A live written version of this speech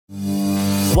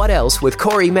What Else with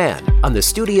Corey Mann on the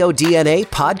Studio DNA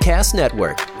Podcast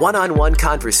Network. One-on-one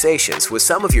conversations with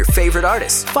some of your favorite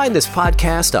artists. Find this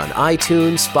podcast on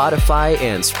iTunes, Spotify,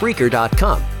 and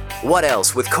Spreaker.com. What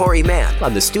Else with Corey Mann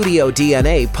on the Studio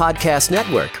DNA Podcast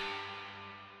Network.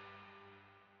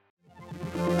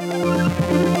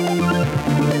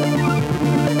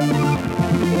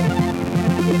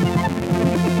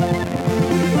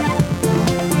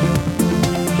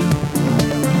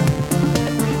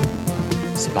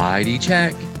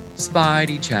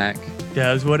 Spidey check.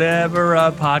 Does whatever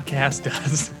a podcast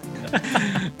does.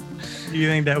 Do you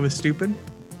think that was stupid?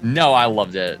 No, I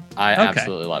loved it. I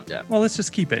absolutely loved it. Well, let's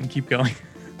just keep it and keep going.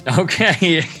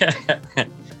 Okay.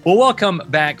 Well, welcome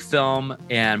back, film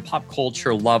and pop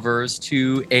culture lovers,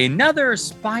 to another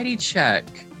Spidey Check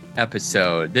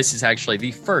episode. This is actually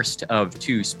the first of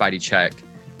two Spidey Check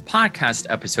podcast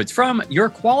episodes from your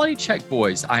Quality Check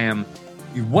boys. I am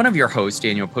one of your hosts,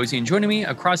 Daniel Posey, and joining me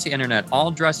across the internet,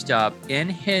 all dressed up in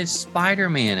his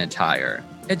Spider-Man attire,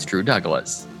 it's Drew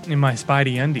Douglas. In my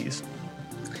Spidey undies.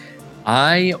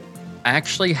 I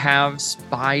actually have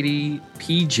Spidey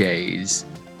PJs,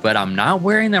 but I'm not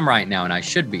wearing them right now, and I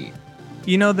should be.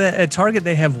 You know that at Target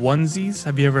they have onesies.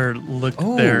 Have you ever looked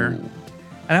there? And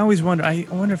I always wonder. I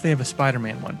wonder if they have a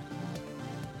Spider-Man one.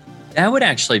 That would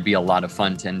actually be a lot of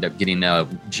fun to end up getting a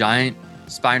giant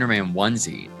Spider-Man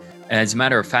onesie. As a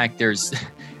matter of fact, there's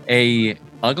a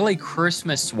ugly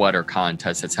Christmas sweater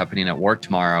contest that's happening at work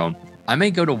tomorrow. I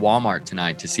may go to Walmart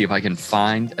tonight to see if I can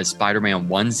find a Spider-Man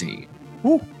onesie,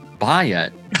 buy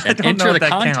it, and enter the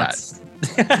contest.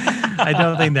 I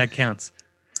don't think that counts.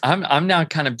 I'm now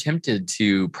kind of tempted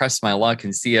to press my luck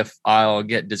and see if I'll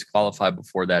get disqualified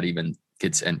before that even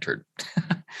gets entered.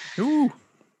 Ooh.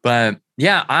 But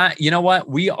yeah, you know what?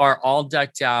 We are all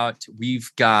decked out. We've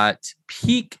got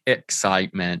peak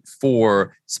excitement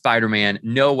for Spider-Man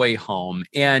No Way Home.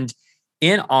 And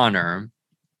in honor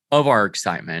of our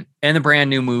excitement and the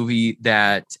brand new movie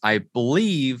that I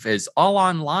believe is all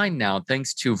online now,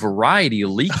 thanks to Variety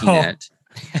leaking it.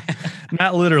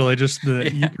 Not literally, just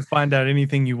you can find out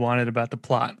anything you wanted about the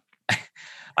plot.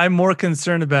 I'm more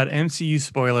concerned about MCU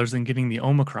spoilers than getting the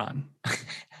Omicron.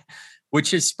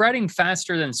 Which is spreading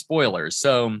faster than spoilers.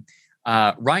 So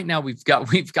right now we've got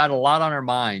a lot on our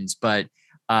minds. But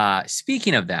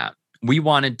speaking of that, we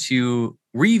wanted to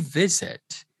revisit,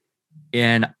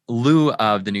 in lieu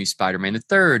of the new Spider-Man, the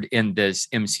third in this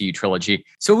MCU trilogy.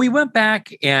 So we went back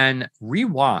and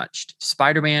rewatched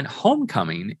Spider-Man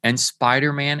Homecoming and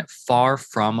Spider-Man Far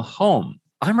From Home.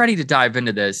 I'm ready to dive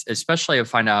into this, especially to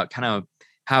find out kind of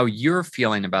how you're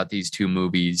feeling about these two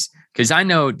movies. Because I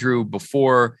know, Drew,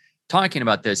 before talking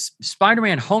about this,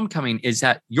 Spider-Man Homecoming is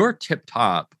at your tip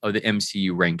top of the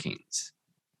MCU rankings.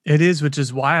 It is, which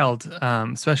is wild,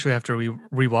 especially after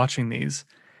rewatching these.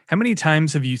 How many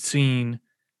times have you seen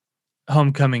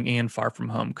Homecoming and Far From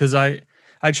Home? Because I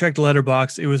checked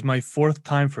Letterboxd. It was my fourth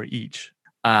time for each.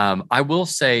 I will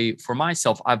say for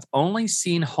myself, I've only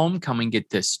seen Homecoming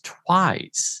get this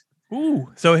twice. Ooh,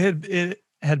 so it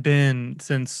had been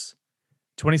since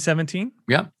 2017?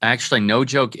 Yeah, actually, no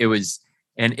joke. It was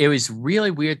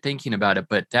really weird thinking about it,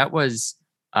 but that was,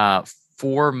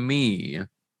 for me,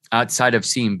 outside of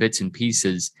seeing bits and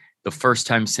pieces, the first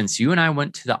time since you and I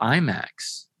went to the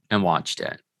IMAX and watched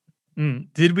it.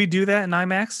 Did we do that in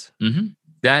IMAX? Mm-hmm.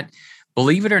 That,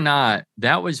 believe it or not,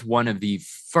 that was one of the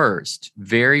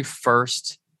very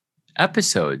first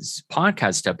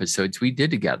podcast episodes we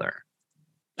did together.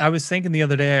 I was thinking the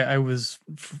other day,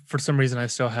 for some reason, I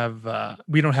still have,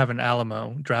 we don't have an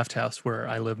Alamo Draft House where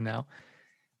I live now.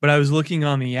 But I was looking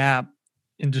on the app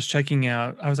and just checking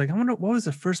out. I was like, I wonder what was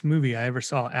the first movie I ever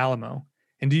saw, Alamo.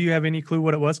 And do you have any clue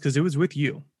what it was? Because it was with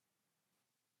you.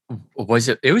 Was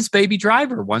it? It was Baby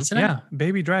Driver, wasn't it? Yeah,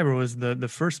 Baby Driver was the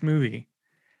first movie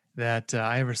that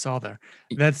I ever saw there.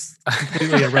 That's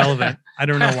completely irrelevant. I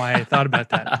don't know why I thought about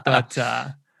that. But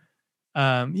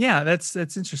yeah, that's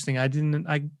interesting.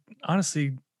 I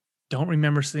honestly don't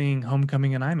remember seeing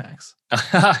Homecoming in IMAX.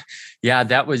 Yeah,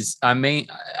 that was,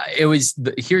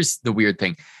 here's the weird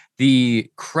thing. The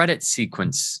credit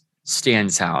sequence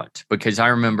stands out because I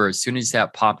remember as soon as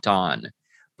that popped on,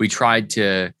 we tried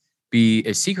to be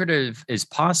as secretive as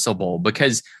possible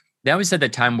because that was at the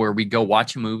time where we'd go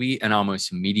watch a movie and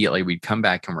almost immediately we'd come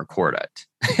back and record it.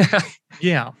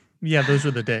 Yeah, those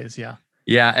were the days.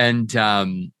 Yeah.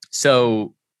 And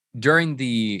so during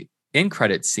the end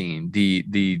credit scene,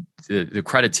 the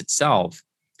credits itself,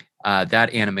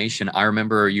 that animation, I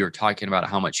remember you were talking about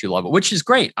how much you love it, which is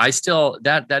great. I still,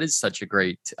 that is such a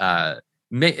great, and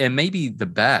maybe the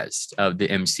best of the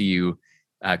MCU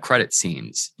credit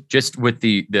scenes, just with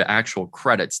the actual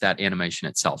credits, that animation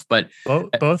itself. But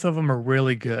both of them are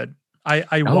really good. I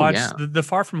oh yeah, watched the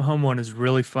Far From Home one is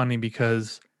really funny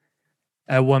because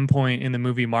at one point in the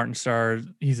movie, Martin Starr,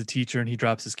 he's a teacher and he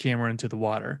drops his camera into the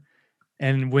water.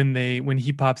 And when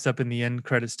he pops up in the end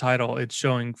credits title, it's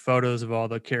showing photos of all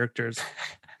the characters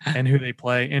and who they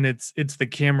play, and it's the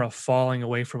camera falling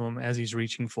away from him as he's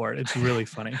reaching for it. It's really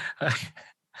funny.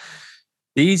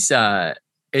 These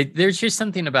there's just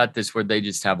something about this where they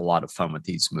just have a lot of fun with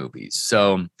these movies.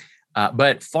 So,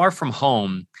 but Far From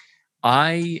Home,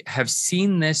 I have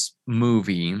seen this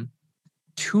movie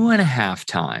 2.5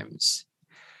 times.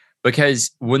 Because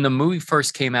when the movie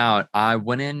first came out, I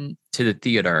went into the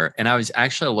theater and I was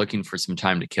actually looking for some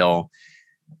time to kill.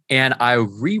 And I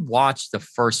rewatched the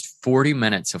first 40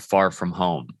 minutes of Far From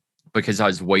Home because I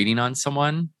was waiting on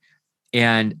someone.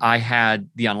 And I had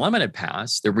the Unlimited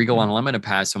Pass, the Regal Unlimited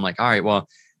Pass. I'm like, all right, well,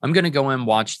 I'm going to go and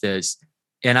watch this.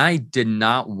 And I did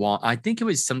not want, I think it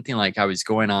was something like I was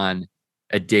going on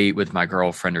a date with my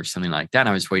girlfriend or something like that. And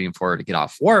I was waiting for her to get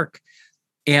off work.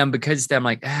 And because I'm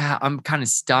like, I'm kind of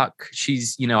stuck.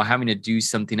 She's, having to do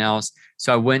something else.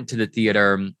 So I went to the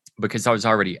theater because I was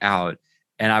already out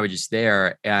and I was just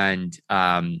there. And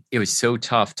it was so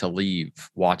tough to leave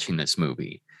watching this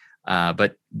movie.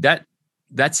 But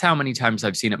that's how many times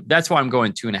I've seen it. That's why I'm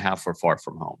going 2.5 for Far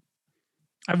From Home.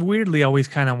 I've weirdly always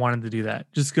kind of wanted to do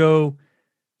that. Just go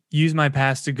use my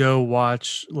pass to go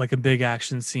watch like a big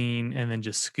action scene and then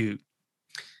just scoot.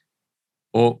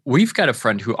 Well, we've got a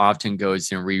friend who often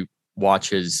goes and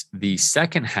re-watches the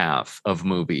second half of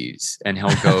movies, and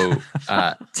he'll go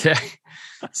to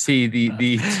see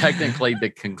the technically the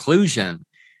conclusion,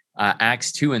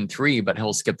 acts 2 and 3, but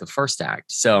he'll skip the first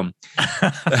act. So,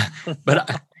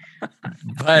 but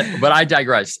I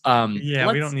digress. Yeah,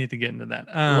 we don't need to get into that.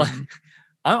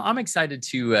 I'm excited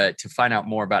to find out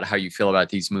more about how you feel about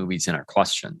these movies and our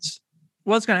questions.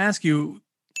 Well, I was going to ask you,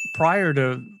 prior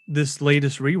to this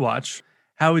latest rewatch,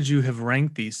 how would you have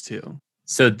ranked these two?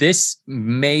 So this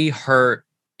may hurt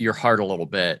your heart a little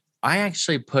bit. I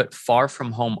actually put Far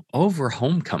From Home over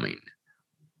Homecoming.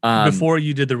 Before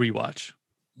you did the rewatch?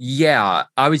 Yeah,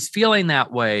 I was feeling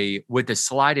that way with a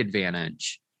slight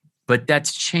advantage, but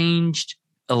that's changed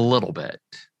a little bit.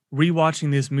 Rewatching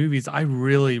these movies, I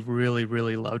really, really,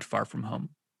 really loved Far From Home.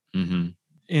 Mm-hmm.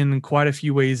 In quite a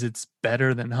few ways, it's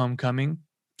better than Homecoming.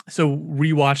 So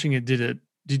rewatching it,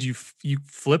 did you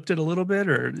flipped it a little bit,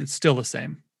 or it's still the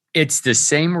same? It's the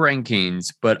same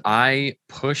rankings, but I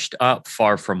pushed up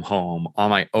Far From Home on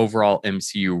my overall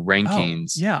MCU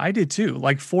rankings. Oh, yeah, I did too.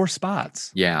 Like 4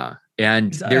 spots. Yeah.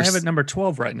 And I have it number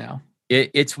 12 right now.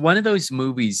 It's one of those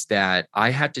movies that I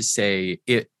have to say,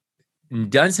 it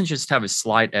doesn't just have a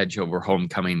slight edge over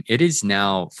Homecoming. It is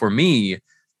now, for me,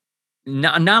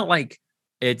 not like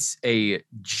it's a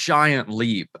giant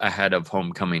leap ahead of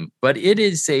Homecoming, but it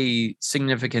is a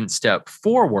significant step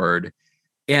forward.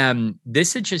 And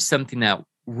this is just something that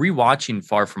rewatching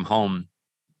Far From Home,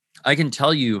 I can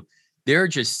tell you, there are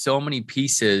just so many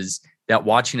pieces that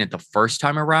watching it the first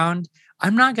time around,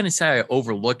 I'm not going to say I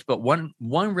overlooked, but one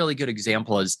really good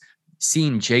example is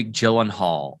seeing Jake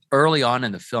Gyllenhaal early on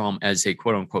in the film as a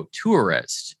quote unquote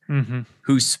tourist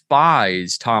who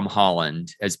spies Tom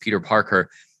Holland as Peter Parker.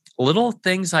 Little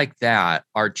things like that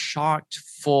are chocked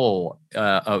full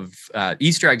of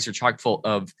Easter eggs, are chocked full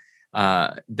of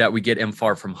that we get in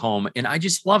Far From Home. And I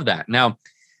just love that. Now,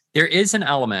 there is an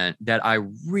element that I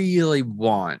really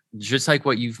want, just like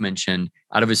what you've mentioned,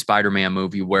 out of a Spider-Man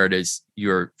movie, where it is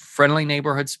your friendly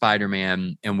neighborhood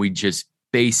Spider-Man, and we just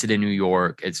base it in New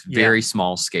York. It's very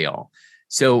small scale.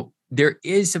 So there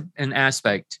is an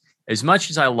aspect, as much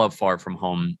as I love Far From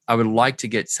Home, I would like to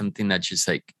get something that's just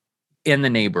like in the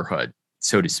neighborhood,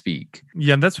 so to speak.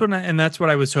 Yeah, that's what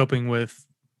I was hoping with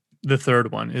the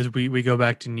third one, is we go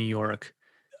back to New York.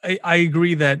 I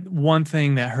agree that one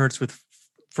thing that hurts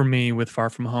for me with Far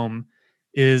From Home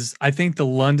is I think the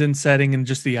London setting and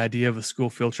just the idea of a school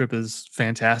field trip is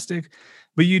fantastic,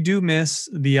 but you do miss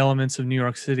the elements of New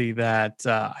York City that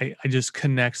I just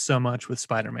connect so much with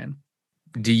Spider-Man.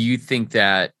 Do you think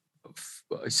that,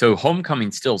 so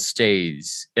Homecoming still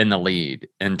stays in the lead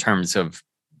in terms of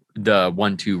the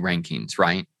 1-2 rankings,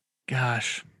 right?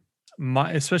 Gosh,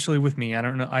 especially with me, I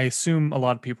don't know. I assume a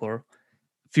lot of people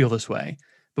feel this way,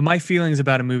 but my feelings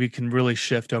about a movie can really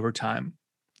shift over time.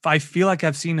 I feel like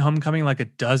I've seen Homecoming like a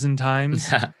dozen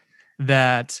times,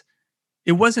 that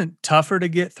it wasn't tougher to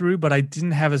get through, but I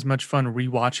didn't have as much fun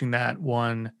rewatching that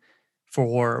one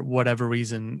for whatever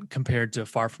reason compared to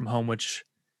Far From Home, which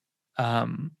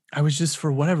I was just,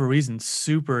 for whatever reason,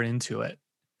 super into it.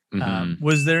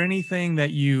 Was there anything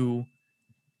that you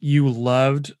you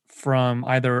loved from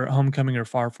either Homecoming or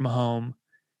Far From Home,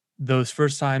 those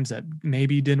first times that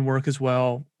maybe didn't work as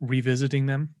well, revisiting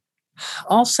them?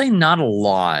 I'll say not a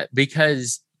lot,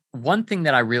 because one thing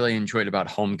that I really enjoyed about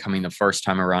Homecoming the first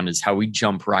time around is how we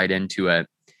jump right into it.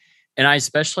 And I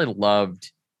especially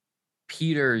loved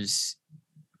Peter's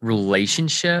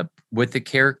relationship with the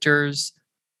characters.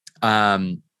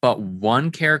 But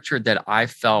one character that I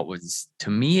felt was, to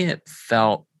me, it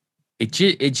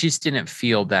just didn't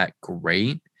feel that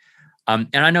great. And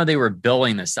I know they were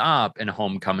building this up in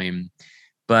Homecoming,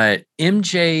 but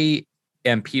MJ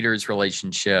and Peter's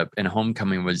relationship in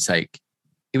Homecoming was like,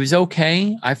 it was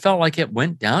okay. I felt like it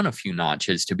went down a few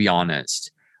notches, to be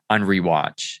honest, on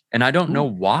rewatch. And I don't know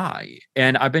why.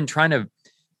 And I've been trying to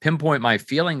pinpoint my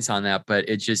feelings on that, but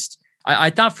it just, I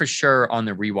thought for sure on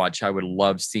the rewatch, I would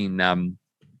love seeing them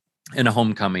in a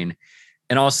Homecoming.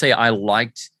 And I'll say I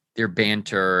liked their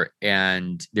banter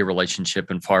and their relationship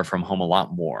in Far From Home a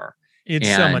lot more. It's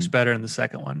so much better in the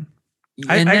second one.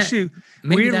 I actually,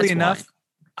 weirdly enough,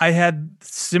 I had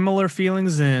similar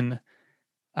feelings in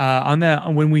on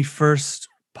that when we first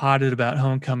potted about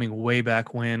Homecoming way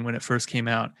back when it first came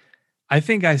out. I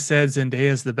think I said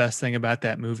Zendaya is the best thing about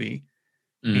that movie.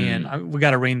 And we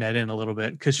got to rein that in a little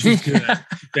bit, because she's good,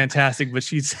 fantastic, but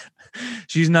she's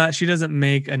not, she doesn't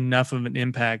make enough of an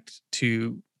impact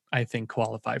to, I think,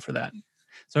 qualify for that.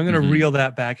 So I'm going to reel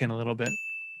that back in a little bit.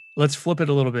 Let's flip it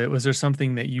a little bit. Was there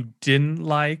something that you didn't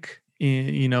like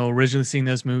in, originally seeing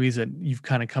those movies that you've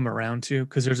kind of come around to?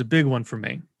 Because there's a big one for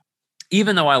me.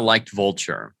 Even though I liked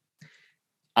Vulture,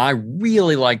 I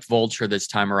really liked Vulture this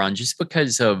time around, just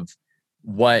because of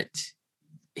what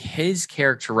his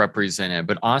character represented,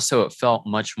 but also it felt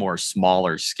much more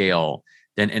smaller scale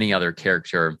than any other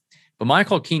character. But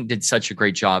Michael Keaton did such a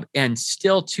great job, and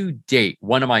still to date,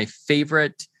 one of my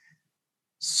favorite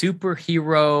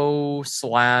superhero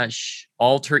 /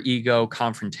 alter ego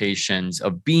confrontations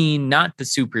of being not the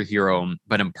superhero,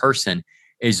 but in person,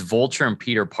 is Vulture and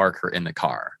Peter Parker in the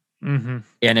car. Mm-hmm.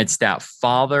 And it's that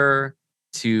father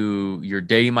to you're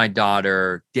dating my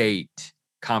daughter date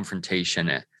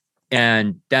confrontation.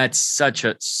 And that's such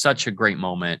a great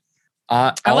moment.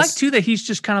 I like too that he's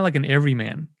just kind of like an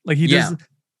everyman. Like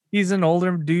he's an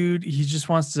older dude. He just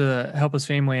wants to help his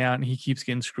family out, and he keeps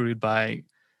getting screwed by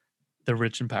the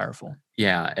rich and powerful.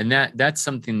 Yeah. And that's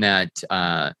something that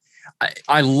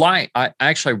I like. I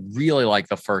actually really like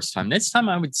the first time. This time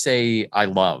I would say I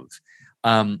love.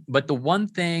 But the one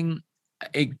thing,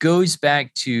 it goes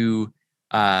back to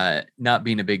not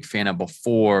being a big fan of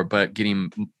before, but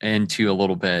getting into a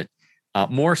little bit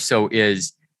more so,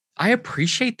 is I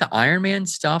appreciate the Iron Man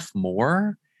stuff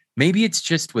more. Maybe it's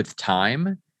just with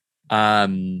time.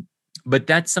 But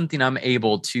that's something I'm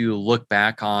able to look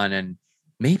back on, and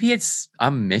maybe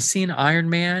I'm missing Iron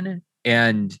Man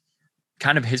and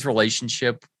kind of his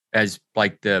relationship as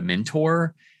like the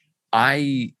mentor.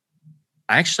 I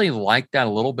actually like that a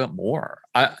little bit more.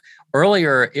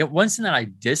 Earlier, it wasn't that I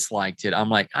disliked it. I'm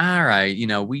like, all right,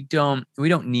 we don't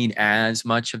need as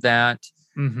much of that.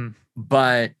 Mm-hmm.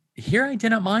 But here I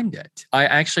didn't mind it. I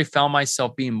actually found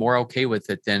myself being more okay with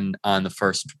it than on the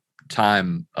first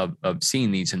time of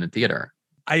seeing these in the theater.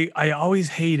 I always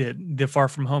hated the Far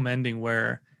From Home ending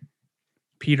where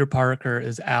Peter Parker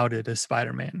is outed as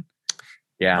Spider-Man.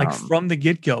 Yeah. Like from the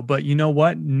get-go. But you know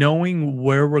what? Knowing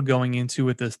where we're going into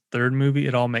with this third movie,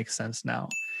 it all makes sense now.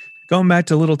 Going back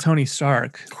to little Tony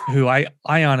Stark, who I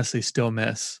honestly still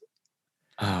miss.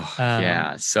 Oh,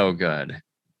 yeah. So good.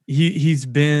 He's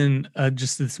been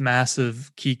just this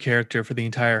massive key character for the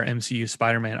entire MCU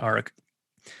Spider-Man arc.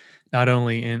 Not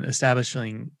only in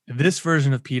establishing this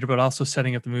version of Peter, but also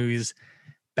setting up the movie's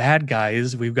bad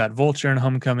guys. We've got Vulture in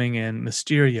Homecoming and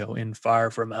Mysterio in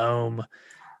Far From Home.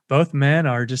 Both men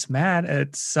are just mad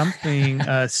at something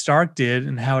Stark did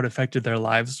and how it affected their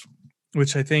lives,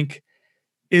 which I think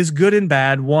is good and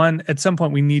bad. One, at some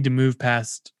point we need to move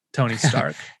past Tony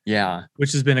Stark. Yeah.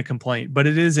 Which has been a complaint. But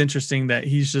it is interesting that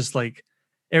he's just like,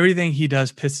 everything he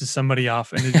does pisses somebody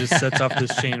off, and it just sets off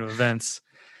this chain of events.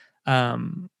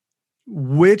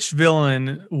 Which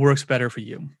villain works better for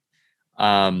you?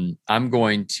 I'm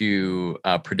going to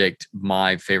predict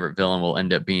my favorite villain will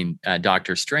end up being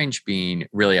Doctor Strange being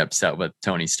really upset with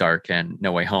Tony Stark and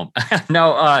No Way Home.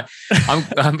 No,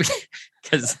 I'm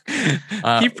because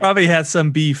he probably has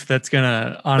some beef that's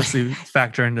gonna honestly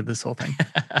factor into this whole thing.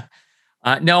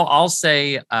 No, I'll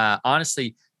say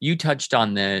honestly, you touched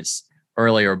on this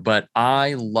earlier, but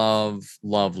I love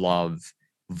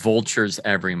Vulture's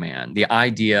everyman. The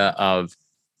idea of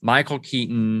Michael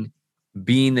Keaton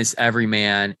being this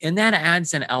everyman, and that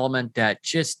adds an element that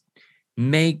just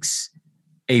makes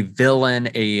a villain,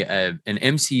 an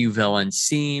MCU villain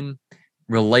seem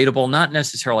relatable. Not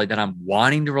necessarily that I'm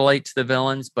wanting to relate to the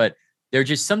villains, but there's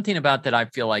just something about that. I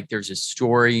feel like there's a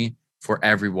story for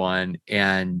everyone.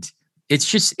 And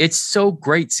it's so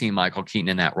great seeing Michael Keaton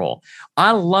in that role.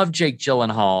 I love Jake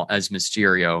Gyllenhaal as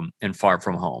Mysterio in Far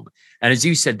From Home. And as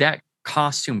you said, that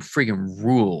costume freaking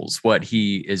rules what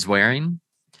he is wearing.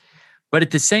 But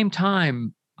at the same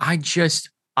time,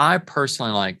 I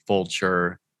personally like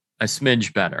Vulture a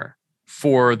smidge better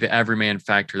for the everyman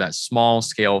factor, that small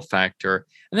scale factor.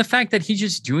 And the fact that he's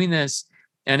just doing this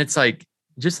and it's like,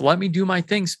 just let me do my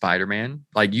thing, Spider-Man.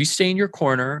 Like, you stay in your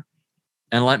corner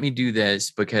and let me do this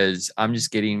because I'm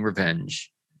just getting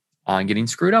revenge on getting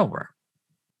screwed over.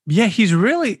 Yeah, he's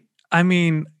really, I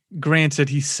mean, granted,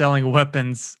 he's selling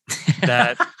weapons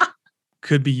that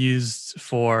could be used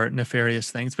for nefarious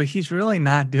things, but he's really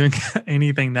not doing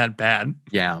anything that bad.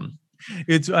 Yeah.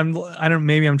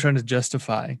 Maybe I'm trying to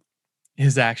justify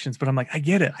his actions, but I'm like, I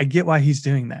get it. I get why he's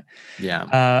doing that.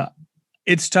 Yeah.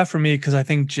 It's tough for me because I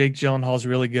think Jake Gyllenhaal is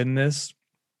really good in this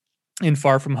in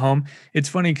Far From Home. It's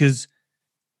funny because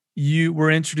you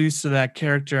were introduced to that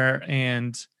character,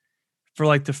 and for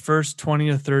like the first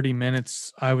 20 to 30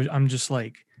 minutes, I'm just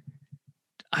like,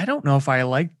 I don't know if I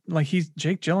like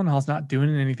Jake Gyllenhaal's not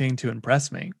doing anything to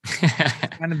impress me.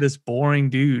 Kind of this boring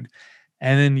dude.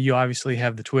 And then you obviously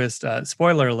have the twist.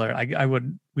 Spoiler alert.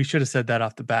 We should have said that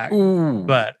off the back. Ooh.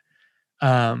 But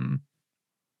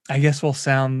I guess we'll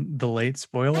sound the late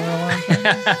spoiler alarm.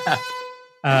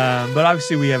 But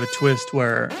obviously we have a twist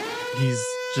where he's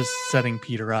just setting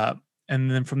Peter up. And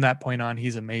then from that point on,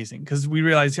 he's amazing because we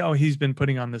realize, he's been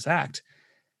putting on this act.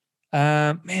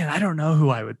 Man, I don't know who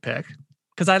I would pick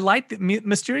because I like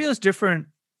Mysterio's different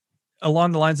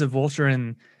along the lines of Vulture,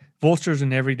 and Vulture's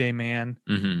an everyday man.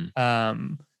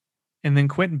 Mm-hmm. And then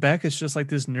Quentin Beck is just like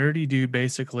this nerdy dude,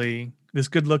 basically this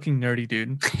good looking nerdy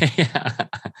dude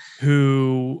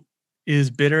who is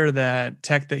bitter that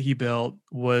tech that he built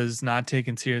was not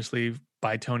taken seriously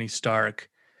by Tony Stark.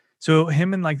 So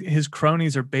him and like his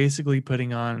cronies are basically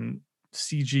putting on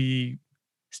CG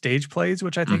stage plays,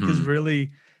 which I think is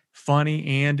really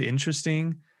funny and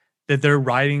interesting, that they're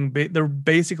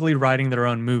basically writing their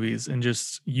own movies and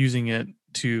just using it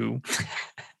to,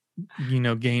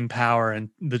 gain power and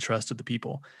the trust of the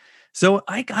people. So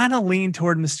I kind of lean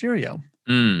toward Mysterio.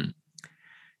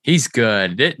 He's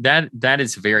good. That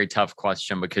is a very tough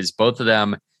question because both of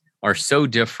them are so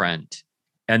different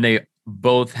and they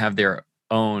both have their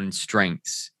own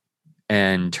strengths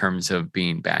in terms of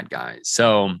being bad guys.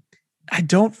 So I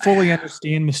don't fully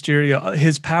understand Mysterio.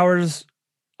 His powers,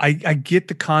 I get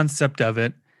the concept of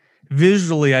it.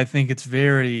 Visually, I think it's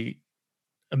very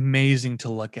amazing to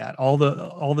look at. All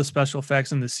the special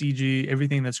effects and the CG,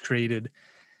 everything that's created.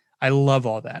 I love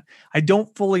all that. I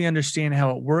don't fully understand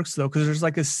how it works though, because there's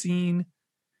like a scene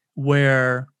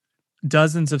where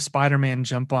dozens of Spider-Man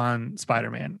jump on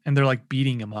Spider-Man and they're like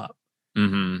beating him up.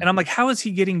 Mm-hmm. And I'm like, how is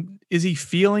he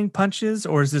feeling punches,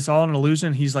 or is this all an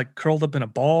illusion? He's like curled up in a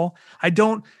ball. I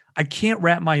can't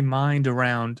wrap my mind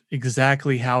around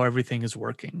exactly how everything is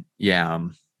working. Yeah.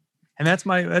 And that's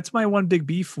my one big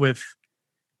beef with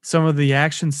some of the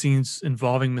action scenes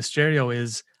involving Mysterio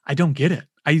is I don't get it.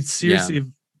 I seriously,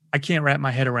 I can't wrap my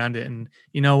head around it. And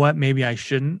you know what? Maybe I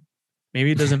shouldn't.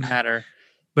 Maybe it doesn't matter.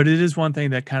 But it is one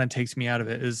thing that kind of takes me out of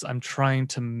it is I'm trying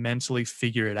to mentally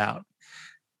figure it out.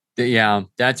 Yeah,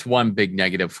 that's one big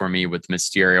negative for me with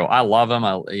Mysterio. I love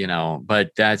him, but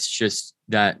that's just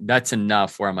that's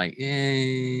enough where I'm like,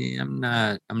 I'm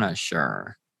not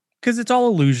sure. Because it's all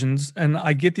illusions, and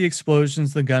I get the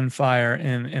explosions, the gunfire,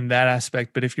 and that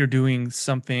aspect. But if you're doing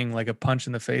something like a punch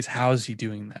in the face, how is he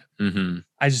doing that? Mm-hmm.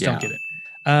 I just don't get it.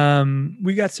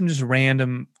 We got some just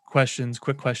random questions,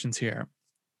 quick questions here.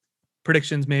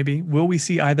 Predictions, maybe. Will we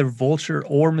see either Vulture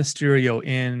or Mysterio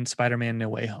in Spider-Man No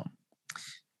Way Home?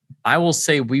 I will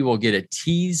say we will get a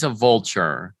tease of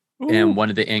Vulture in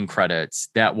one of the end credits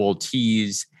that will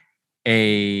tease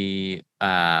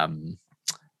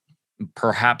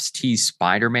perhaps tease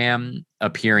Spider-Man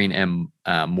appearing in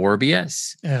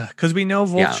Morbius. Yeah, because we know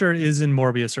Vulture is in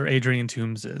Morbius, or Adrian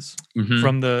Toomes is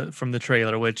from the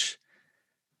trailer, which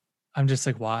I'm just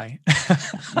like, why?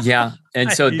 Yeah,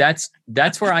 and so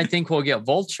that's where I think we'll get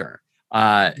Vulture.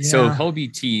 So he'll be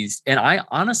teased, and I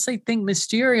honestly think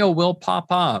Mysterio will pop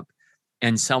up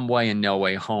in some way in No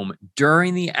Way Home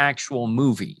during the actual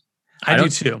movie. I do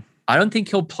too. I don't think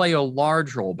he'll play a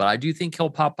large role, but I do think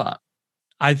he'll pop up.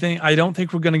 I don't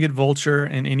think we're going to get Vulture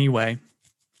in any way.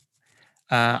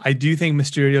 I do think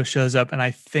Mysterio shows up, and I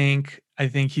think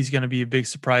he's going to be a big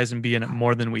surprise and be in it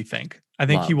more than we think. I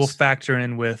think he will factor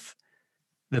in with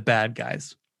the bad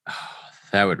guys.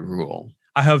 That would rule.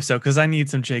 I hope so, because I need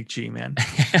some Jake G, man.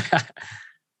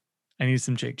 I need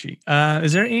some Jake G.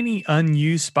 Is there any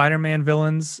unused Spider-Man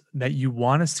villains that you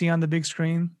want to see on the big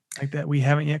screen like that we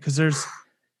haven't yet? Because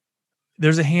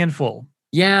there's a handful.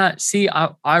 Yeah, see,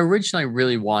 I originally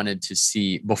really wanted to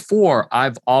see, before,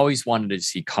 I've always wanted to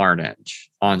see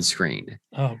Carnage on screen.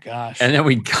 Oh, gosh. And then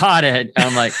we got it, and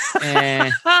I'm like,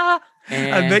 I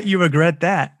bet you regret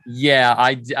that.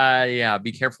 Yeah, yeah,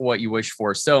 be careful what you wish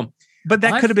for. So, but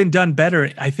that could have been done better,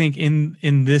 I think,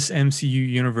 in this MCU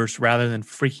universe rather than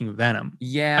freaking Venom.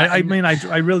 Yeah. I mean,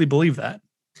 I really believe that.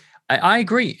 I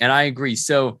agree. And I agree.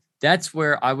 So that's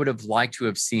where I would have liked to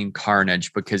have seen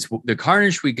Carnage, because the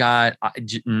Carnage we got,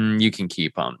 you can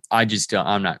keep him.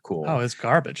 I'm not cool. Oh, it's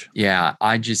garbage. Yeah.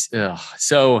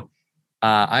 So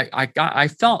I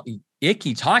felt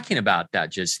icky talking about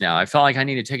that just now. I felt like I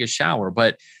need to take a shower,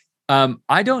 but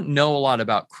I don't know a lot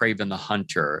about Kraven the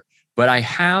Hunter, but I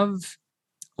have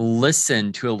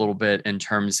listened to a little bit in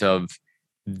terms of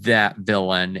that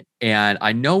villain. And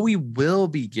I know we will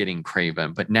be getting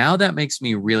Kraven, but now that makes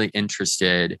me really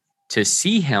interested to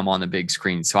see him on the big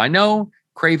screen. So I know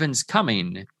Kraven's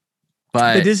coming,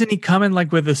 but isn't he coming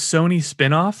like with a Sony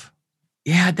spinoff?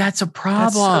 Yeah, that's a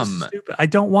problem. That's so stupid. I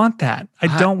don't want that.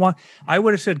 I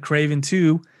would have said Kraven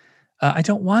too. I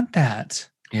don't want that.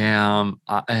 Yeah.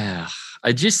 I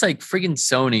just like freaking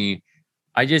Sony.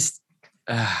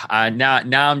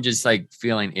 Now I'm just like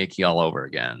feeling icky all over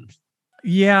again.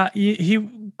 Yeah,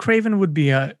 Kraven would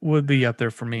be up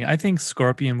there for me. I think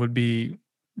Scorpion would be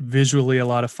visually a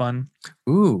lot of fun.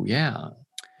 Ooh, yeah.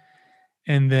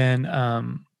 And then I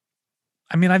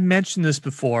mean, I've mentioned this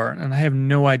before and I have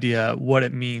no idea what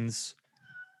it means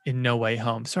in No Way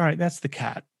Home. Sorry, that's the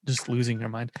cat just losing her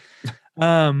mind.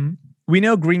 We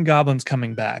know Green Goblin's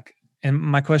coming back. And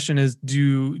my question is,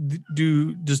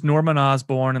 does Norman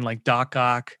Osborn and like Doc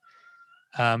Ock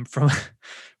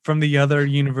from the other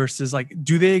universes, like,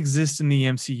 do they exist in the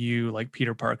MCU like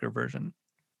Peter Parker version?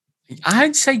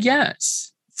 I'd say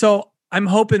yes. So I'm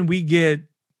hoping we get,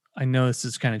 I know this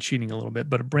is kind of cheating a little bit,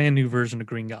 but a brand new version of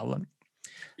Green Goblin.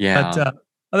 Yeah. But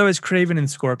otherwise, Kraven and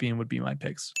Scorpion would be my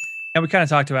picks. And we kind of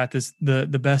talked about this, the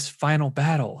best final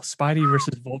battle, Spidey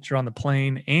versus Vulture on the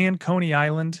plane and Coney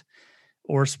Island,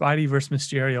 or Spidey versus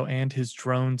Mysterio and his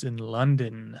drones in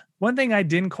London. One thing I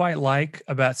didn't quite like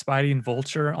about Spidey and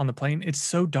Vulture on the plane, it's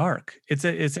so dark. It's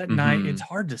at night. It's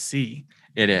hard to see.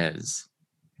 It is.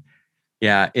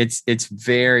 Yeah, it's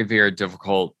very, very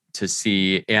difficult to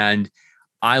see. And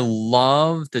I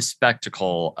love the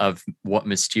spectacle of what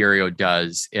Mysterio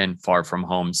does in Far From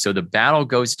Home. So the battle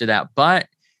goes to that. But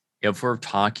if we're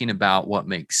talking about what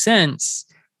makes sense,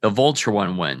 the Vulture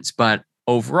one wins. But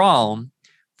overall,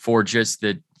 for just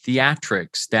the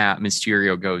theatrics that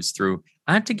Mysterio goes through,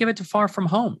 I have to give it to Far From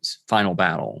Home's final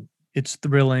battle. It's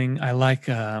thrilling. I like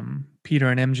Peter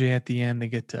and MJ at the end. They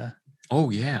get to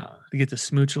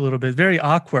smooch a little bit. Very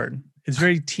awkward. It's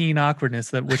very teen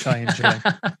awkwardness which I enjoy.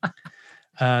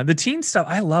 The teen stuff,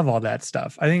 I love all that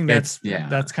stuff. I think that's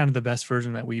kind of the best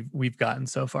version that we've gotten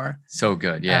so far. So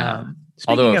good, yeah.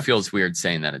 Although it feels weird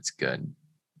saying that it's good.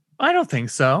 I don't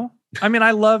think so. I mean,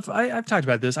 I've talked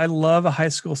about this. I love a high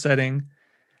school setting.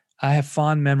 I have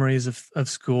fond memories of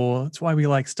school. It's why we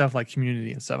like stuff like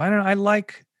Community and stuff.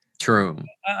 True.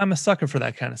 I'm a sucker for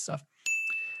that kind of stuff.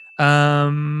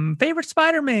 Favorite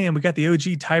Spider-Man. We got the OG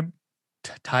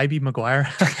Tobey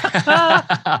Maguire.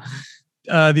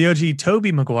 The OG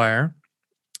Tobey Maguire,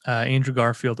 Andrew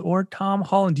Garfield, or Tom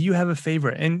Holland. Do you have a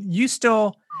favorite? And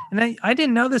I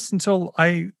didn't know this until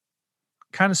I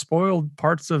kind of spoiled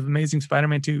parts of Amazing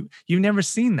Spider-Man 2. You've never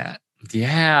seen that.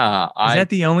 Yeah. Is that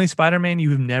the only Spider-Man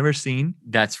you've never seen?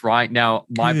 That's right. Now,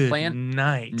 my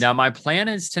plan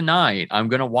is tonight. I'm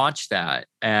going to watch that.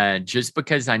 And just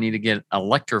because I need to get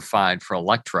electrified for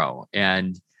Electro.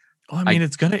 And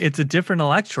it's a different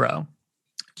Electro.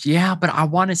 Yeah, but I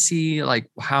want to see like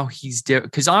how he's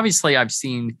different. Because obviously I've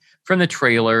seen from the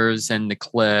trailers and the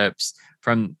clips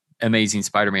from Amazing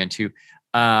Spider-Man 2.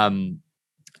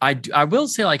 I will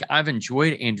say, like, I've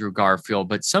enjoyed Andrew Garfield,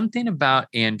 but something about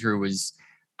Andrew was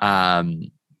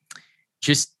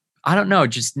just, I don't know,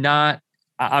 just not,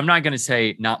 I'm not going to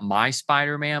say not my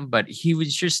Spider-Man, but he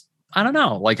was just, I don't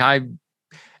know, like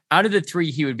out of the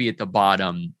three, he would be at the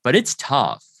bottom, but it's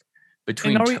tough.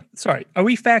 Are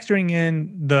we factoring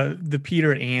in the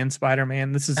Peter and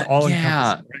Spider-Man? This is all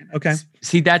encompassing, right? Okay.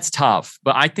 See, that's tough,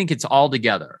 but I think it's all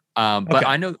together. But okay.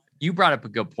 I know you brought up a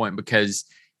good point because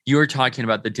you were talking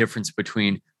about the difference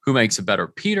between who makes a better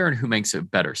Peter and who makes a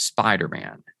better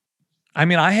Spider-Man. I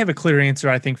mean, I have a clear answer,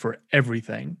 I think, for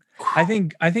everything. I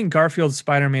think Garfield's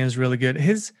Spider-Man is really good.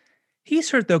 His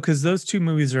He's hurt though, because those two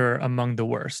movies are among the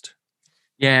worst.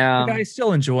 Yeah. Like, I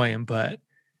still enjoy him, but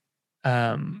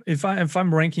if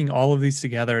I'm ranking all of these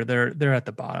together, they're at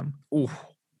the bottom. Ooh.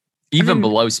 Even mean,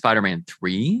 below Spider-Man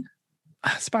 3?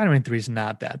 Spider-Man 3 is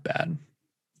not that bad.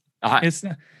 I-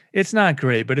 It's not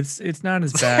great, but it's not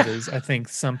as bad as I think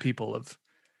some people have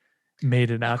made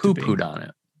it out to be. Poo-pooed on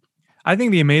it. I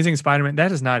think The Amazing Spider-Man,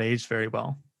 that has not aged very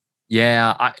well.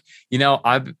 Yeah, I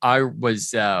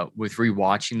was with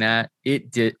rewatching that.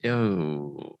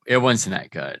 It wasn't that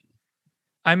good.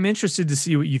 I'm interested to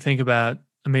see what you think about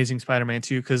Amazing Spider-Man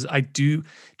 2, because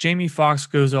Jamie Foxx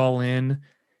goes all in.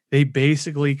 They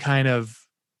basically kind of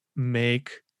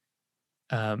make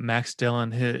Max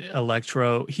Dillon hit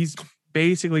Electro. He's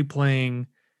basically playing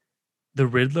the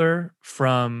Riddler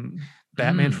from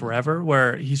Batman Forever,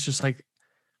 where he's just like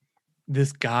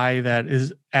this guy that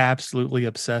is absolutely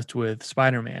obsessed with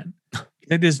Spider-Man.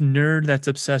 Like this nerd that's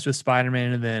obsessed with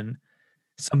Spider-Man, and then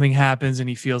something happens and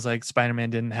he feels like Spider-Man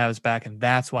didn't have his back, and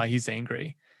that's why he's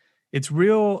angry. It's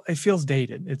real. It feels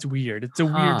dated. It's weird. It's a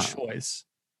weird choice.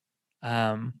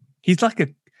 He's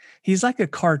like a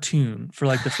cartoon for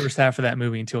like the first half of that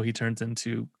movie until he turns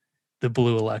into the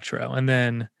blue Electro. And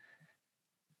then,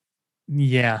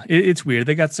 yeah, it's weird.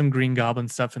 They got some Green Goblin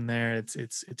stuff in there.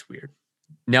 It's weird.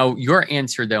 Now, your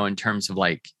answer though, in terms of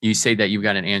like, you say that you've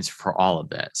got an answer for all of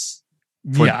this.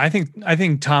 Yeah, I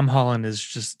think Tom Holland is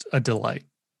just a delight.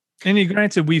 And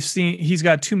granted, he's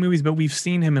got 2 movies, but we've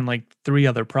seen him in like 3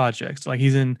 other projects. Like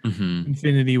he's in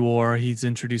Infinity War, he's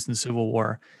introduced in Civil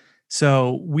War.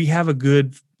 So we have a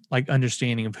good like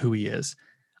understanding of who he is.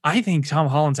 I think Tom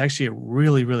Holland's actually a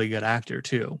really, really good actor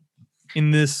too.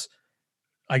 In this,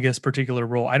 I guess, particular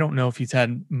role. I don't know if he's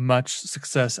had much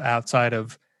success outside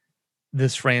of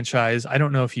this franchise. I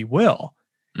don't know if he will.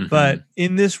 But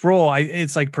in this role,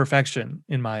 it's like perfection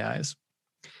in my eyes.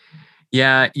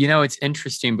 Yeah, it's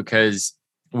interesting because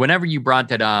whenever you brought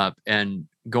that up and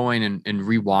going and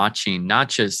rewatching not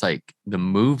just like the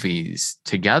movies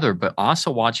together, but also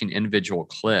watching individual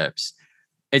clips,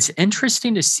 it's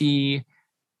interesting to see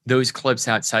those clips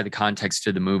outside the context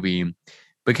of the movie,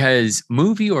 because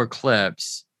movie or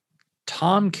clips,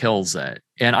 Tom kills it.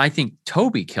 And I think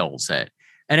Tobey kills it.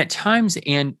 And at times,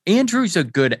 and Andrew's a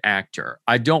good actor.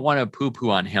 I don't want to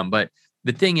poo-poo on him, but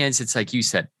the thing is, it's like you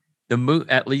said,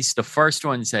 at least the first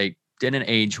ones, like, didn't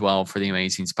age well for The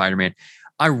Amazing Spider-Man.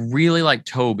 I really like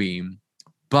Tobey,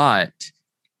 but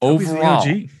overall,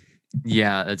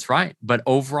 yeah, that's right. But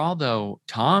overall, though,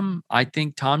 I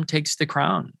think Tom takes the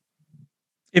crown.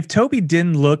 If Tobey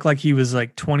didn't look like he was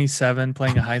like 27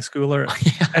 playing a high schooler,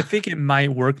 yeah. I think it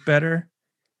might work better.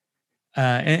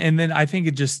 And then I think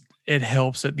it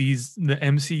helps that the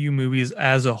MCU movies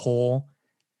as a whole,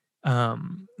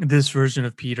 this version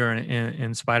of Peter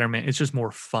and Spider-Man, it's just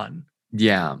more fun.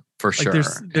 Yeah, for sure.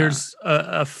 There's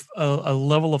a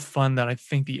level of fun that I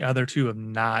think the other two have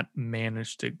not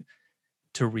managed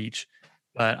to reach.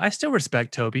 But I still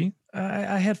respect Tobey.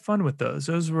 I had fun with those.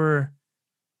 Those were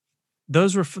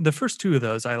the first 2 of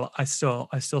those. I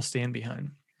still stand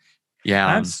behind. Yeah,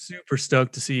 I'm super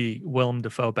stoked to see Willem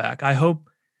Dafoe back. I hope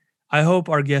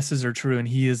our guesses are true and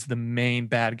he is the main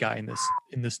bad guy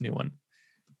in this new one.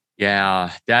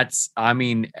 Yeah,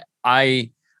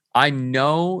 I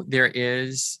know there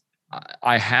is.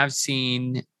 I have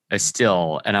seen a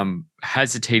still, and I'm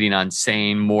hesitating on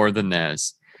saying more than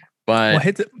this. But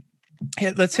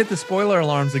let's hit the spoiler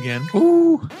alarms again.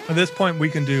 Ooh. At this point, we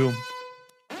can do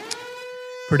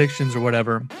predictions or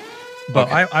whatever. But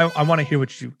okay. I want to hear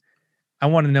I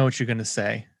want to know what you're going to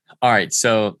say. All right,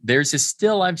 so there's a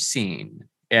still I've seen,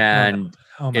 and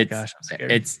oh my gosh, I'm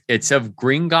scared. It's of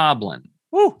Green Goblin.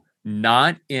 Woo!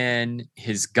 Not in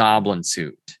his goblin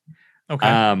suit. Okay.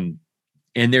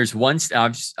 And there's one.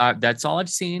 That's all I've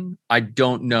seen. I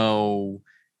don't know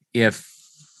if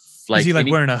is he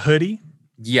wearing a hoodie?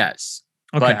 Yes.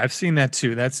 Okay, I've seen that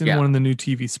too. That's in one of the new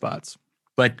TV spots.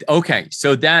 But okay,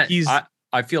 so that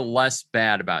I feel less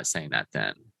bad about saying that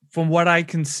then. From what I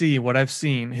can see, what I've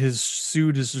seen, his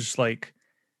suit is just like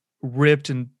ripped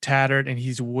and tattered, and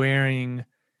he's wearing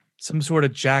some sort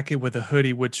of jacket with a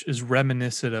hoodie, which is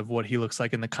reminiscent of what he looks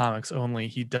like in the comics, only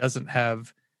he doesn't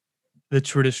have the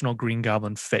traditional Green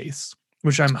Goblin face,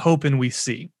 which I'm hoping we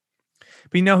see.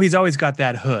 But he's always got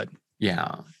that hood.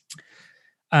 Yeah.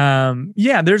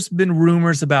 There's been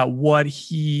rumors about what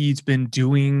he's been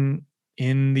doing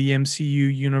in the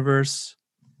MCU universe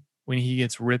when he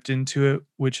gets ripped into it,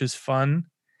 which is fun.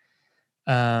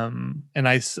 And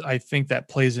I think that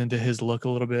plays into his look a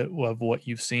little bit of what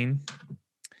you've seen.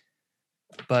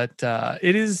 But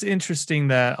it is interesting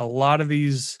that a lot of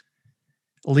these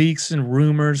leaks and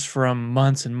rumors from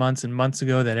months and months and months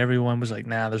ago that everyone was like,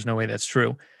 nah, there's no way that's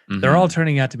true. They're all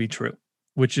turning out to be true,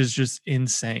 which is just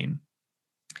insane.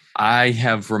 I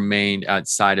have remained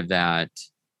outside of that,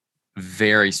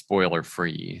 very spoiler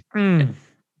free.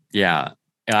 Yeah.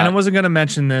 And I wasn't going to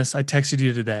mention this. I texted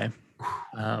you today.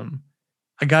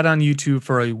 I got on YouTube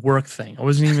for a work thing. I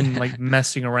wasn't even like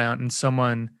messing around, and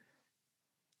someone,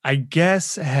 I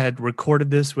guess, had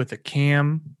recorded this with a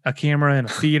camera in a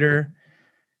theater,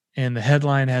 and the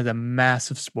headline had a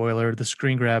massive spoiler. The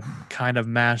screen grab kind of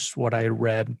matched what I had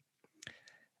read,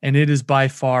 and it is by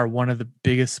far one of the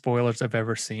biggest spoilers I've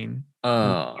ever seen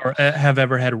or have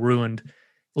ever had ruined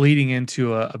leading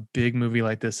into a big movie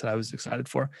like this that I was excited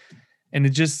for. And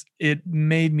it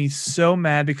made me so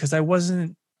mad because I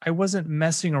wasn't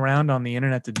messing around on the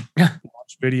internet to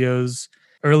watch videos.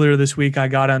 Earlier this week, I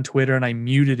got on Twitter and I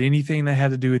muted anything that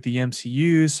had to do with the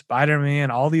MCU, Spider-Man,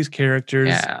 all these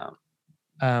characters,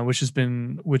 which has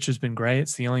been great.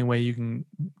 It's the only way you can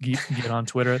get on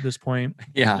Twitter at this point.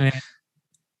 Yeah.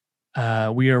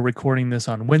 And, we are recording this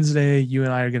on Wednesday. You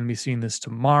and I are going to be seeing this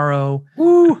tomorrow.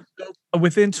 Woo!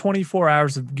 Within 24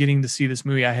 hours of getting to see this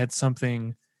movie, I had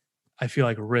something I feel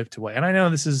like ripped away. And I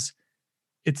know it's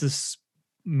a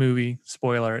movie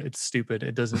spoiler. It's stupid.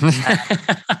 It doesn't matter.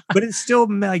 But it still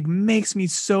like makes me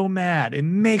so mad. It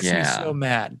makes me so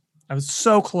mad. I was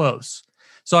so close.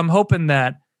 So I'm hoping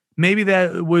that maybe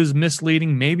that was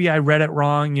misleading. Maybe I read it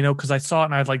wrong, because I saw it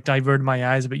and I'd like diverted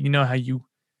my eyes, but you know how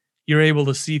you're able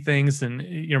to see things and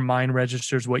your mind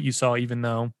registers what you saw, even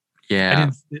though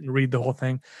I didn't read the whole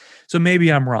thing. So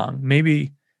maybe I'm wrong.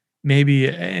 Maybe,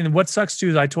 and what sucks too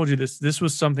is I told you this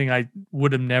was something I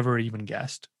would have never even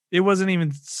guessed. It wasn't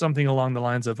even something along the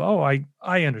lines of, oh,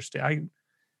 I understand.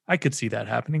 I could see that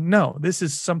happening. No, this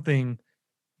is something,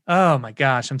 oh my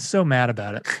gosh, I'm so mad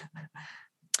about it.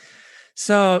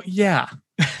 So yeah.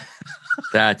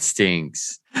 That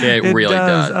stinks. It really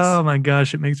does. Oh my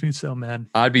gosh, it makes me so mad.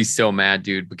 I'd be so mad,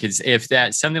 dude, because if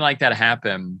something like that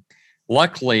happened,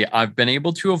 luckily I've been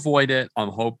able to avoid it. I'm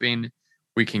hoping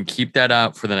we can keep that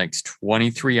up for the next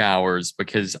 23 hours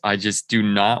because I just do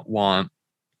not want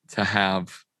to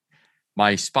have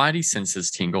my spidey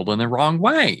senses tingled in the wrong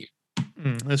way.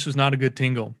 This was not a good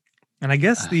tingle. And I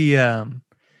guess the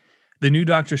new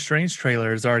Doctor Strange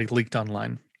trailer is already leaked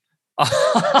online.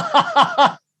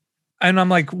 And I'm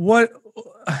like, what?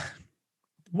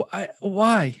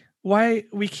 Why? Why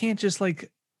we can't just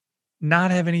like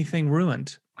not have anything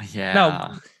ruined? Yeah.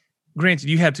 Now, granted,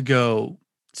 you had to go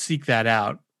seek that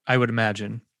out, I would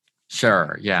imagine.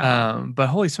 Sure. Yeah. But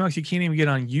holy smokes, you can't even get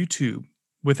on YouTube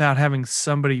without having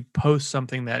somebody post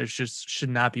something that is just should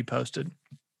not be posted.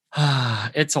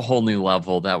 It's a whole new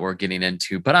level that we're getting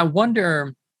into. But I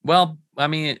wonder, well, I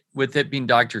mean, with it being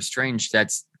Doctor Strange,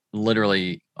 that's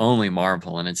literally only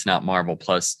Marvel, and it's not Marvel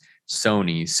plus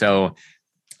Sony. So,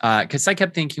 because I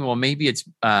kept thinking, well, maybe it's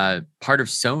part of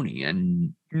Sony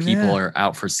and people are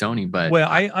out for Sony. But well,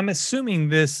 I'm assuming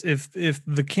this, if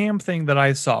the cam thing that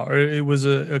I saw, or it was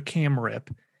a cam rip,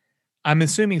 I'm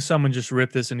assuming someone just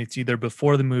ripped this and it's either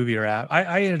before the movie or after.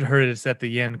 I had heard it's at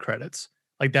the end credits.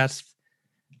 Like that's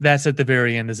at the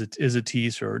very end is a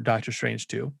tease for Doctor Strange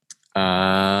 2.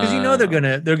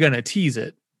 Because they're gonna tease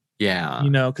it. Yeah.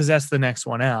 Because that's the next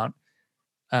one out.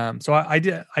 So I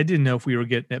didn't know if we were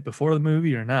getting it before the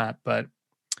movie or not, but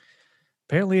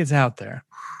apparently it's out there.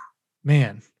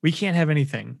 Man, we can't have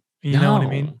anything. You know what I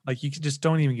mean? Like you just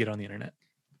don't even get on the internet.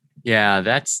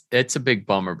 Yeah, it's a big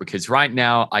bummer because right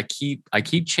now I keep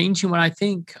changing what I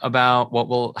think about what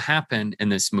will happen in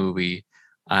this movie.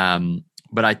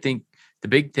 But I think the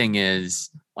big thing is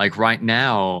like right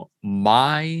now,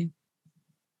 I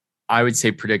would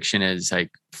say prediction is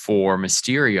like for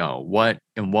Mysterio,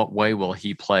 in what way will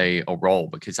he play a role?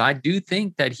 Because I do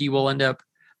think that he will end up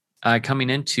coming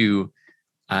into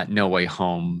No Way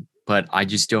Home, but I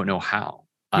just don't know how.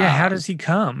 Yeah, how does he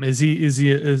come? Is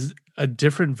he a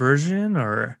different version,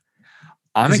 or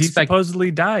he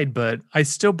supposedly died? But I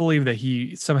still believe that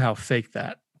he somehow faked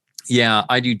that. Yeah,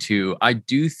 I do too. I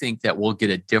do think that we'll get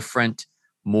a different,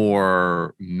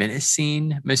 more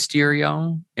menacing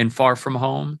Mysterio in Far From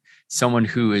Home. Someone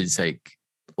who is like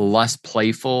less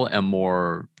playful and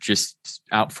more just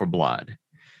out for blood.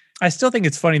 I still think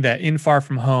it's funny that in Far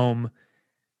From Home,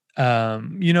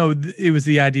 it was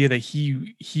the idea that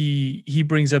he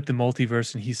brings up the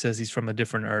multiverse and he says he's from a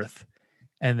different Earth,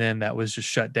 and then that was just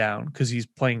shut down because he's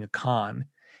playing a con.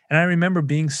 And I remember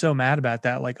being so mad about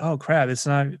that, like, oh crap, it's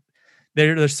not.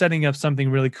 They're setting up something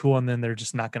really cool, and then they're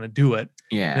just not going to do it.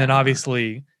 Yeah. And then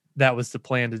obviously that was the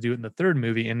plan to do it in the third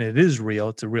movie, and it is real.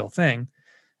 It's a real thing.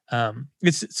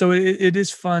 It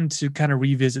is fun to kind of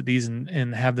revisit these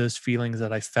and have those feelings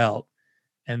that I felt,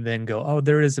 and then go, oh,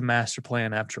 there is a master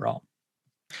plan after all.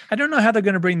 I don't know how they're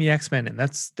going to bring the X-Men in.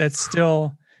 That's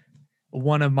still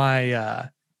one of my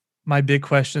my big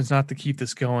questions, not to keep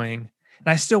this going. And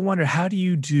I still wonder, how do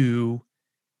you do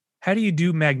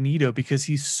Magneto, because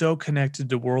he's so connected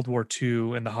to World War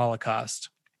II and the Holocaust?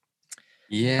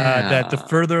 Yeah. That the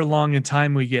further along in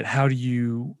time we get, how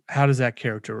does that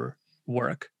character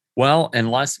work? Well,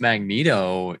 unless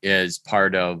Magneto is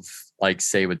part of, like,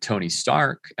 say, with Tony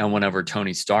Stark, and whenever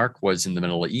Tony Stark was in the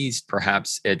Middle East,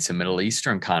 perhaps it's a Middle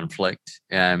Eastern conflict,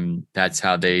 and that's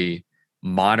how they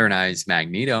modernize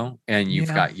Magneto, and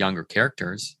you've got younger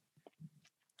characters.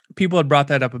 People had brought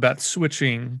that up about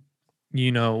switching,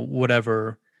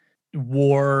 whatever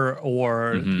war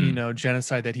or,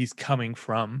 genocide that he's coming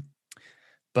from.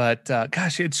 But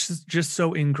gosh, it's just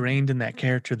so ingrained in that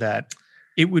character that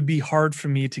it would be hard for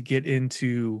me to get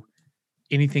into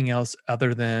anything else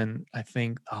other than, I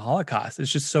think, the Holocaust.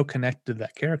 It's just so connected to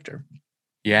that character.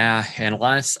 Yeah,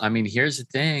 unless, here's the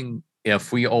thing.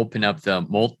 If we open up the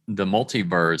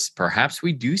multiverse, perhaps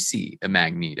we do see a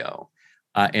Magneto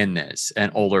in this,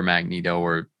 an older Magneto,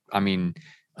 or, I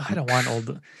don't want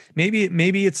old.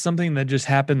 Maybe it's something that just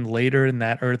happened later in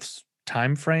that Earth's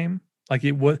time frame. Like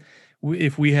it would,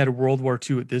 if we had World War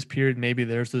II at this period, maybe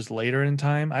there's this later in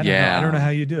time. I don't know. I don't know how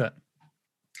you do it.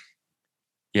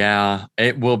 Yeah,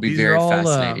 it will be very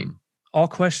fascinating. All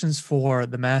questions for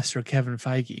the master, Kevin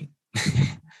Feige.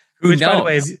 Who knows? By the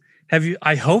way, have you?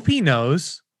 I hope he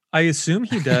knows. I assume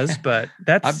he does, but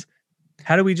that's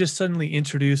how do we just suddenly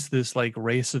introduce this like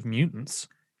race of mutants?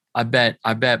 I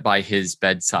bet by his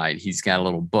bedside he's got a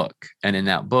little book, and in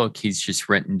that book he's just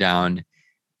written down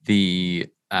the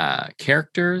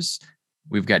characters.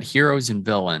 We've got heroes and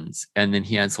villains, and then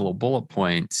he has little bullet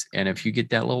points. And if you get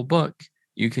that little book,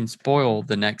 you can spoil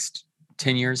the next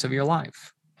 10 years of your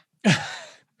life.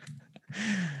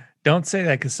 Don't say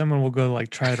that, because someone will go like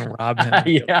try to rob him.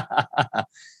 Yeah.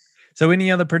 So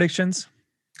any other predictions?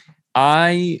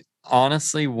 I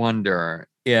honestly wonder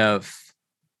if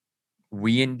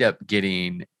we end up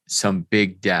getting some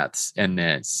big deaths in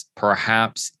this.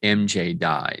 Perhaps MJ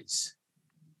dies.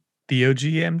 The OG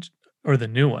MJ or the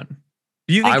new one?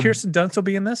 Do you think Kirsten Dunst will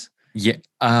be in this? Yeah.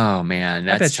 Oh man,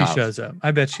 that's I bet tough. she shows up.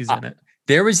 I bet she's in it.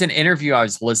 There was an interview I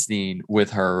was listening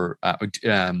with her. I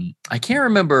can't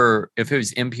remember if it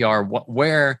was NPR,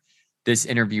 where this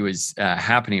interview is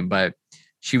happening, but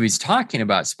she was talking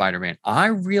about Spider-Man. I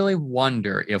really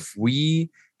wonder if we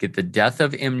get the death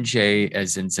of MJ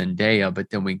as in Zendaya, but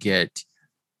then we get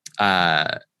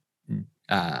the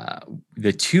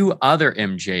two other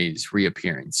MJs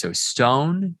reappearing. So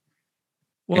Stone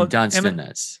and Dunst in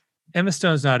this. Emma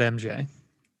Stone's not MJ.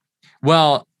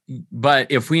 Well, but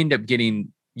if we end up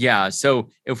getting, so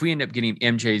if we end up getting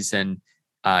MJ's and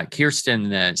Kirsten in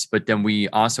this, but then we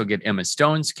also get Emma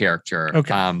Stone's character.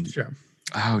 Okay, sure.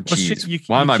 Oh, geez.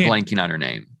 Why am I blanking on her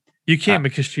name? You can't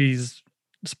because she's,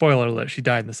 spoiler alert, she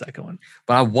died in the second one.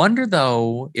 But I wonder,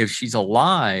 though, if she's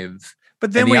alive.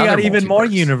 But then we got even more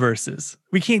universes.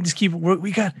 We can't just keep,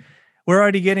 we're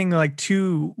already getting like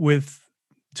two with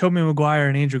Tobey Maguire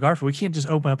and Andrew Garfield. We can't just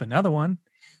open up another one.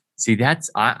 See, that's,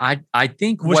 I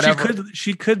think whatever.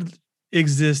 She could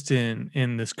exist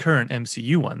in this current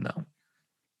MCU one, though.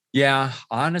 Yeah,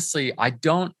 honestly, I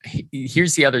don't.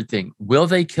 Here's the other thing. Will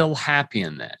they kill Happy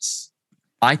in this?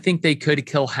 I think they could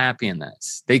kill Happy in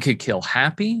this. They could kill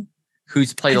Happy,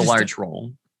 who's played a large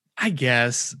role. I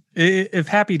guess. If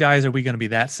Happy dies, are we going to be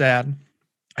that sad?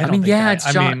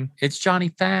 It's Johnny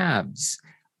Fabs.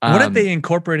 What if they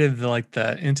incorporated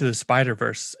the into the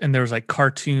Spider-Verse and there was like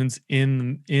cartoons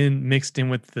in mixed in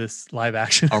with this live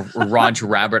action? Roger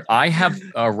Rabbit. I have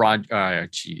a Roger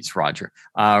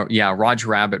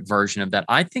Rabbit version of that.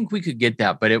 I think we could get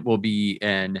that, but it will be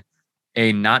in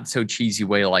a not so cheesy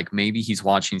way. Like maybe he's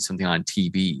watching something on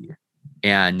TV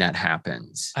and that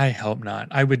happens. I hope not.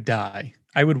 I would die.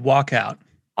 I would walk out.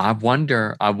 I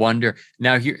wonder.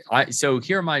 Now here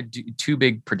are my two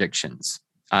big predictions.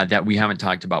 That we haven't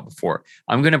talked about before.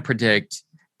 I'm going to predict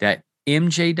that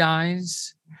MJ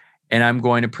dies, and I'm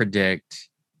going to predict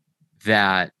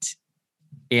that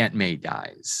Aunt May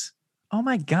dies. Oh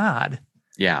my God.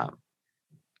 Yeah.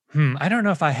 I don't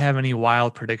know if I have any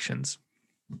wild predictions.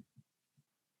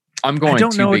 I'm going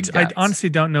I honestly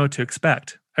don't know what to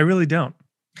expect. I really don't.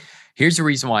 Here's the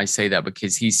reason why I say that,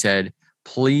 because he said,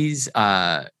 please,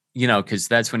 because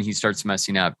that's when he starts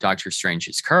messing up Doctor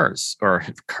Strange's curse,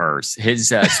 his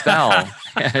spell.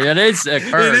 It is a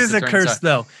curse. It is a curse,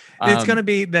 though. It's going to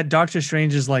be that Doctor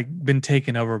Strange has been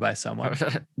taken over by someone.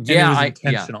 It was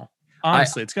intentional.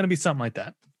 Honestly, it's going to be something like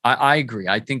that. I agree.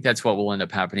 I think that's what will end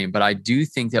up happening. But I do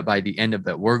think that by the end of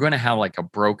it, we're going to have like a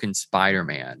broken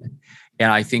Spider-Man.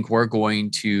 And I think we're going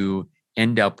to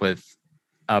end up with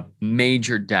a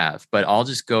major death. But I'll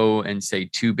just go and say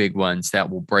two big ones that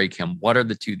will break him. What are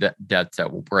the two deaths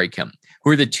that will break him?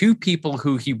 Who are the two people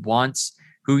who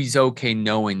he's okay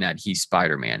knowing that he's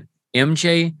Spider-Man?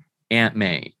 MJ, Aunt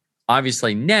May.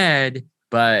 Obviously Ned,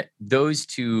 but those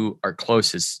two are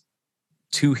closest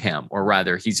to him, or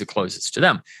rather he's the closest to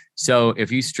them. So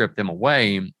if you strip them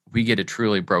away, we get a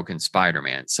truly broken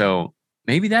Spider-Man. So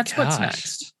maybe that's what's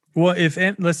next. Well,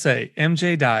 let's say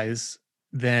MJ dies,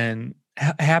 then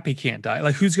Happy can't die.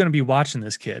 Like, who's going to be watching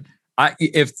this kid?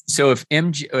 If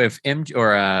MJ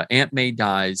or Aunt May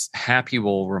dies, Happy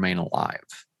will remain alive.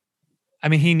 I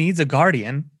mean, he needs a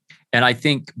guardian. And I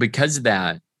think because of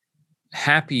that,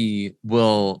 Happy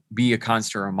will be a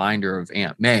constant reminder of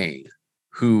Aunt May,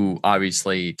 who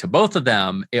obviously to both of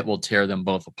them, it will tear them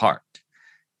both apart.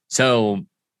 So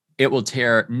it will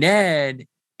tear Ned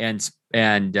and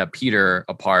Peter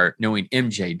apart, knowing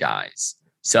MJ dies.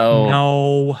 So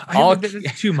no,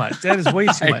 that's too much. That is way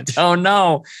too much. Oh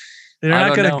no, they're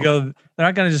not going to go. They're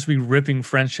not going to just be ripping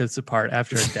friendships apart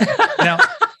after a day. Now,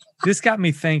 this got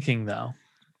me thinking though,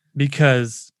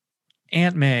 because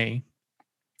Aunt May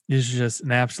is just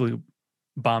an absolute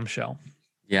bombshell.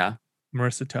 Yeah,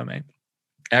 Marissa Tomei.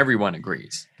 Everyone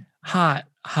agrees.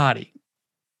 Hottie.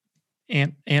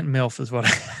 Aunt MILF is what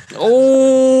I.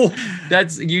 Oh,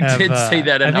 that's you did say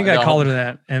that. I think I called her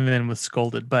that, and then was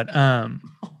scolded. But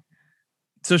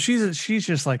so she's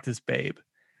just like this babe,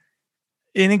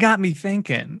 and it got me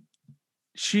thinking.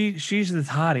 She's this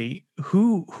hottie.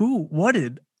 What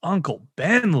did Uncle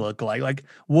Ben look like? Like,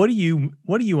 what do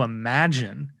you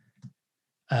imagine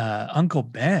Uncle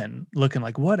Ben looking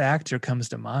like? What actor comes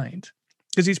to mind?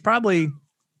 Because he's probably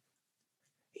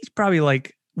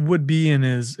like would be in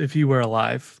his, if he were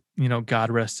alive,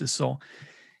 God rest his soul.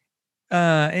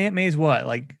 Aunt May's what,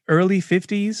 like early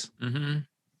 50s,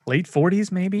 late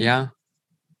 40s, maybe. Yeah.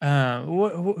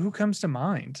 Who comes to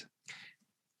mind?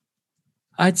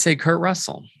 I'd say Kurt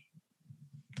Russell.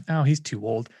 Oh, he's too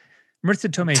old. Marissa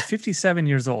Tomei, 57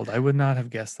 years old. I would not have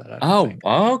guessed that.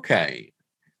 Okay.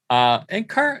 And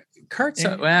Kurt's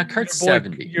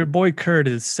 70. Your boy Kurt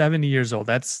is 70 years old.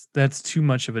 That's too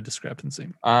much of a discrepancy.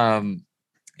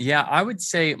 Yeah, I would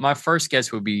say my first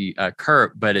guess would be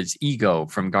Kurt, but it's Ego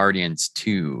from Guardians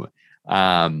 2.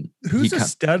 Who's a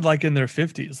stud like in their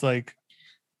 50s? Like,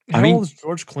 how old is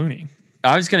George Clooney?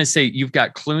 I was going to say you've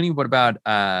got Clooney. What about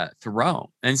Theroux?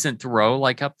 Isn't Theroux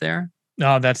like up there?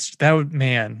 No,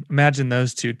 imagine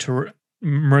those two,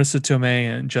 Marissa Tomei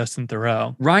and Justin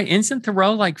Theroux. Right. Isn't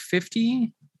Theroux like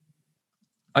 50?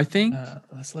 I think.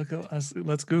 Let's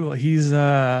Google. He's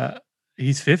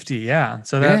 50. Yeah.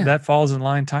 So that falls in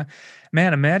line time.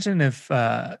 Man, imagine if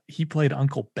he played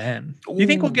Uncle Ben. Do you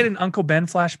think we'll get an Uncle Ben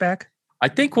flashback? I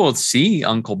think we'll see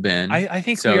Uncle Ben. I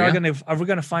think so, we're going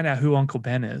to find out who Uncle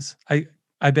Ben is. I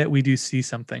bet we do see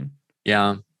something.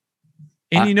 Yeah.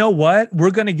 And you know what?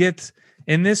 We're going to get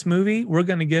in this movie, we're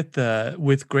going to get the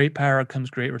with great power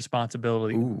comes great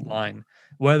responsibility line.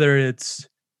 Whether it's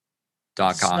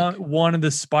Doc Ock, one of the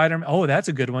Spider-Man. Oh, that's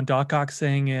a good one. Doc Ock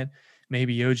saying it.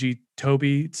 Maybe Yoji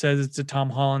Toby says it's to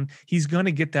Tom Holland. He's going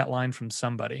to get that line from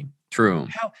somebody. True.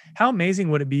 How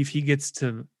amazing would it be if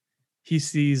he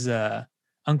sees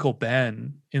Uncle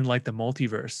Ben in like the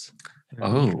multiverse?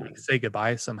 And say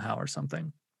goodbye somehow or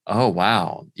something. Oh,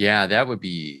 wow. Yeah, that would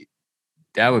be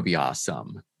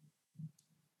awesome.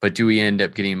 But do we end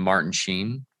up getting Martin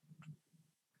Sheen?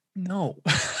 No.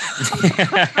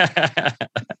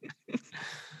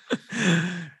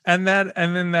 And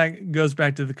then that goes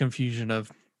back to the confusion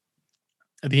of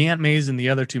the Aunt Mays in the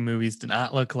other two movies did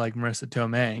not look like Marissa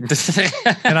Tomei.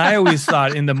 And I always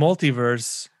thought in the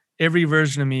multiverse, every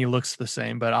version of me looks the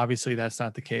same, but obviously that's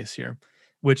not the case here,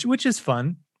 which is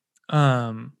fun.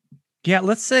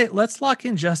 Let's lock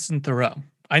in Justin Theroux.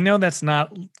 I know that's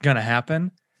not going to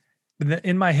happen, but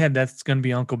in my head, that's going to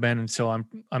be Uncle Ben until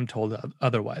I'm told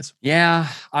otherwise. Yeah,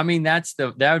 I mean that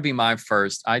would be my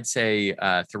first. I'd say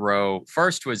Theroux.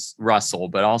 First was Russell,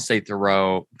 but I'll say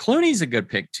Theroux. Clooney's a good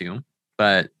pick too,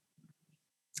 but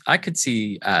I could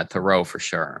see Theroux for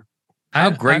sure.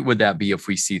 How great would that be if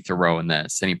we see Theroux in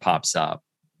this and he pops up?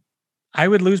 I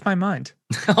would lose my mind.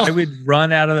 I would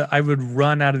run out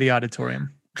of the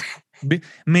auditorium,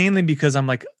 mainly because I'm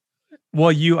like,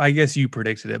 well, I guess you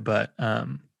predicted it, but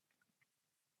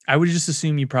I would just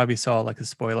assume you probably saw like a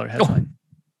spoiler headline.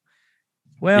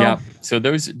 Well, yeah. So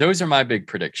those are my big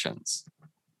predictions.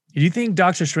 Do you think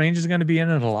Doctor Strange is going to be in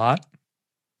it a lot?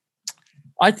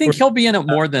 I think he'll be in it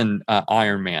more than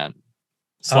Iron Man.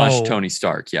 / Tony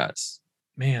Stark. Yes,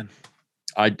 man.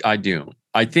 I do.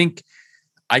 I think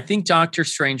Doctor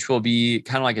Strange will be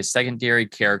kind of like a secondary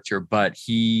character, but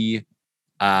he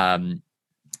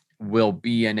will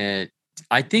be in it.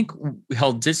 I think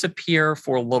he'll disappear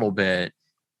for a little bit,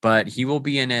 but he will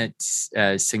be in it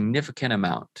a significant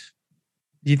amount.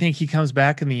 Do you think he comes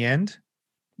back in the end?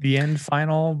 The end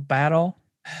final battle?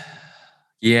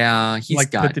 Yeah, he's like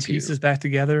got put the pieces back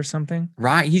together or something.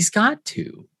 Right, he's got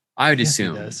to. I would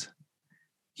assume.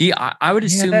 He does. I would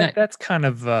assume that's kind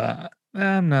of.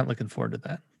 I'm not looking forward to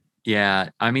that. Yeah,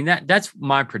 I mean that's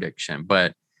my prediction,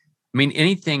 but I mean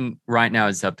anything right now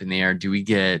is up in the air. Do we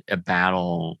get a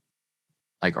battle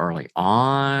like early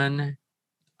on?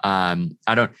 I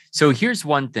don't. So here's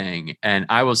one thing, and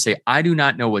I will say I do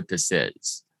not know what this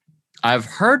is. I've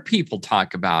heard people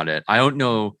talk about it. I don't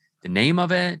know the name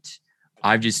of it.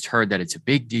 I've just heard that it's a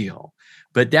big deal.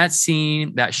 But that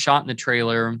scene, that shot in the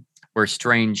trailer where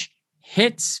Strange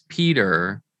hits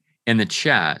Peter in the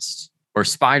chest or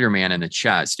Spider-Man in the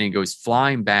chest and he goes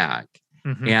flying back.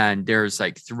 Mm-hmm. And there's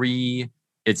like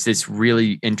it's this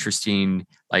really interesting,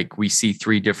 like we see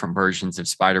 3 different versions of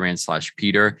Spider-Man /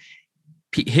 Peter.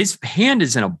 His hand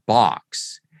is in a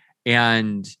box.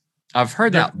 And I've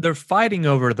heard that they're fighting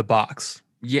over the box.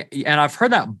 Yeah, and I've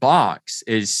heard that box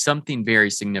is something very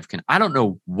significant. I don't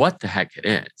know what the heck it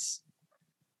is,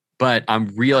 but I'm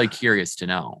really curious to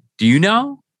know. Do you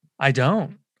know? I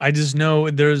don't. I just know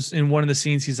there's in one of the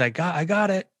scenes he's like, I got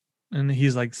it, and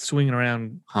he's like swinging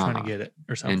around trying to get it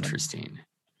or something. Interesting.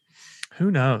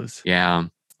 Who knows? Yeah.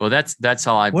 Well, that's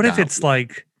all I've. What if it's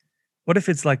like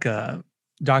a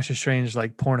Doctor Strange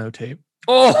like porno tape?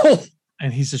 Oh,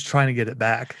 and he's just trying to get it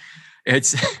back.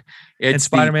 It's and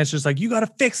Spider-Man's just like, you got to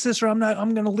fix this or I'm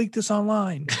going to leak this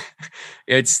online.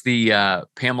 It's the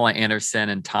Pamela Anderson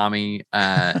and Tommy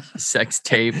sex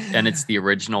tape. And it's the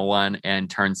original one. And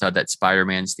turns out that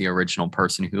Spider-Man's the original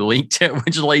person who leaked it,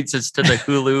 which leads us to the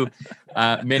Hulu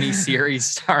miniseries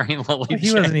starring Lily James.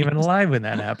 He wasn't even alive when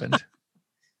that happened.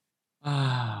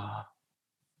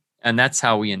 And that's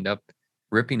how we end up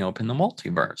ripping open the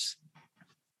multiverse.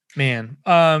 Man.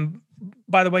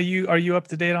 By the way, are you up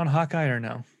to date on Hawkeye or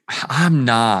no? I'm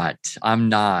not.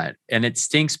 And it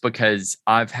stinks because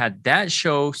I've had that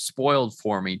show spoiled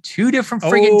for me 2 different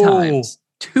friggin' times.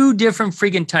 2 different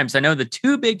friggin' times. I know the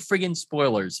 2 big friggin'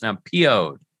 spoilers and I'm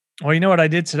PO'd. Well, you know what I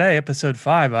did today? Episode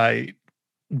 5, I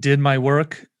did my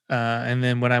work. And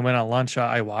then when I went on lunch,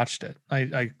 I watched it.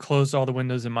 I closed all the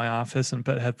windows in my office and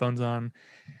put headphones on.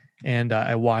 And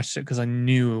I watched it because I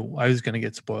knew I was going to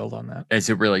get spoiled on that. Is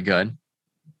it really good?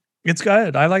 It's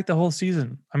good. I like the whole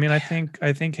season. I mean, I think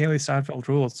Haley Steinfeld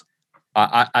rules.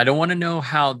 I don't want to know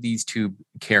how these 2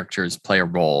 characters play a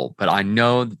role, but I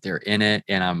know that they're in it,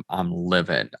 and I'm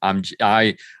livid.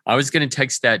 I was going to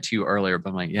text that to you earlier,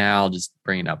 but I'm like, yeah, I'll just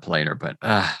bring it up later. But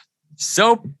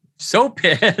so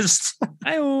pissed.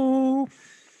 Well,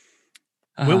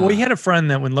 we had a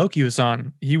friend that when Loki was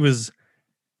on, he was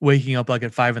waking up like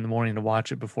at 5 a.m. to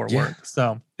watch it before work.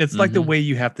 So it's like the way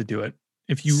you have to do it.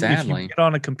 If you get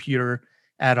on a computer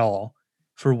at all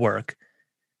for work,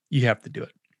 you have to do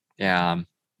it. Yeah.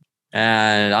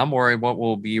 And I'm worried what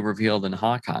will be revealed in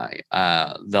Hawkeye,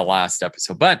 the last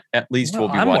episode. But at least we'll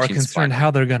be watching. I'm more concerned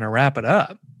how they're going to wrap it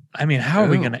up. I mean, how are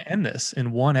we going to end this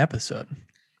in one episode?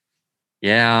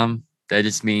 Yeah. That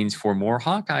just means for more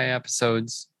Hawkeye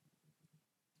episodes.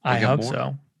 I hope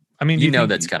so. I mean, that's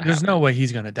going to happen. There's no way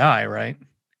he's going to die, right?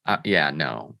 Yeah,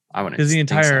 no. I wouldn't. Because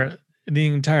the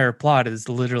entire plot is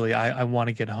literally, I want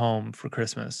to get home for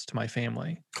Christmas to my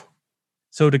family.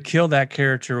 So to kill that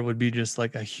character would be just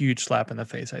like a huge slap in the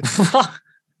face, I think.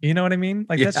 You know what I mean?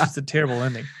 Like that's just a terrible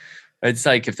ending. It's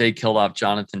like if they killed off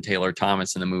Jonathan Taylor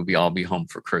Thomas in the movie I'll Be Home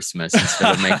for Christmas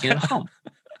instead of making it home.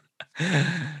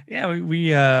 Yeah,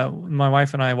 we my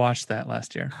wife and I watched that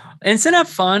last year. Isn't that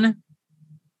fun?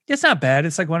 It's not bad.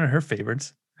 It's like one of her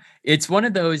favorites. It's one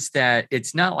of those that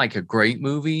it's not like a great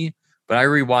movie, but I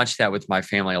rewatched that with my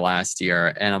family last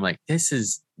year and I'm like,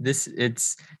 there's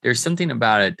something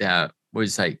about it that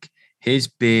was like his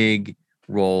big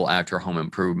role after Home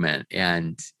Improvement.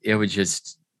 And it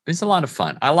was a lot of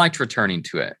fun. I liked returning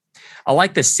to it. I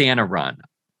like the Santa run.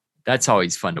 That's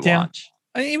always fun to watch.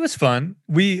 It was fun.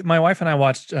 My wife and I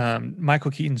watched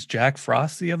Michael Keaton's Jack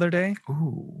Frost the other day.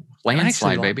 Ooh,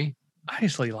 landslide, baby. I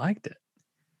actually liked it.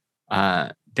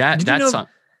 That song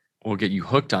will get you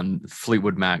hooked on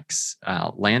Fleetwood Mac's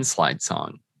Landslide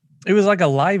song. It was like a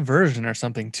live version or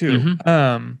something too.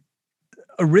 Mm-hmm.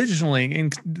 Originally, in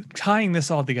tying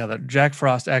this all together, Jack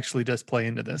Frost actually does play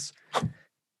into this.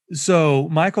 So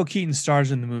Michael Keaton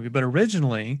stars in the movie, but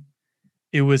originally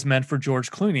it was meant for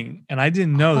George Clooney. And I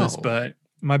didn't know this, but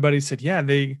my buddy said, yeah,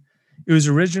 it was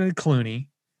originally Clooney.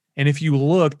 And if you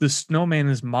look, the snowman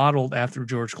is modeled after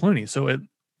George Clooney. So it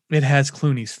has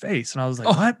Clooney's face. And I was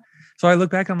like, what? So I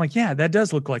look back and I'm like, yeah, that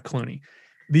does look like Clooney.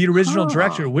 The original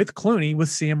director with Clooney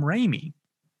was Sam Raimi.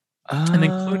 And then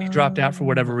Clooney dropped out for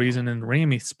whatever reason and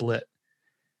Raimi split.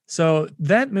 So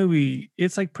that movie,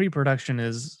 it's like pre-production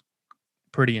is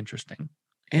pretty interesting.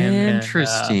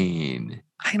 Interesting.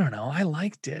 I don't know. I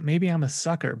liked it. Maybe I'm a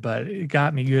sucker, but it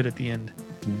got me good at the end.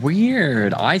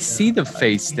 Weird. I see the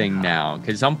face thing now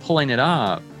because I'm pulling it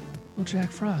up. Well,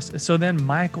 Jack Frost. So then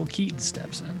Michael Keaton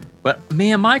steps in. But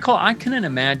man, Michael, I couldn't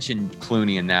imagine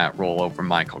Clooney in that role over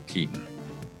Michael Keaton.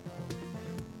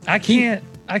 I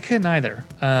couldn't either.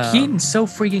 Keaton's so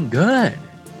freaking good.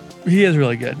 He is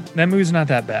really good. That movie's not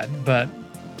that bad, but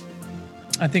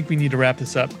I think we need to wrap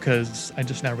this up because I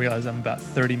just now realized I'm about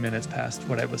 30 minutes past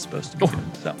what I was supposed to be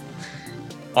doing. So,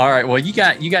 all right. Well, you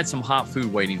got some hot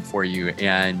food waiting for you,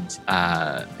 and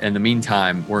in the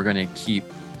meantime, we're gonna keep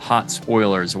hot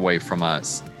spoilers away from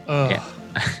us.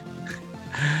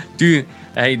 Dude,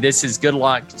 hey, this is good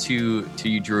luck to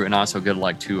you, Drew, and also good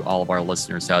luck to all of our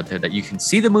listeners out there that you can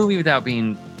see the movie without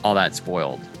being all that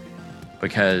spoiled,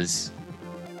 because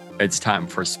it's time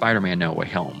for Spider-Man No Way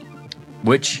Home,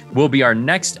 which will be our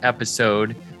next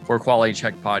episode for Quality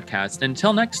Check Podcast.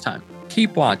 Until next time,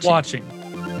 keep watching.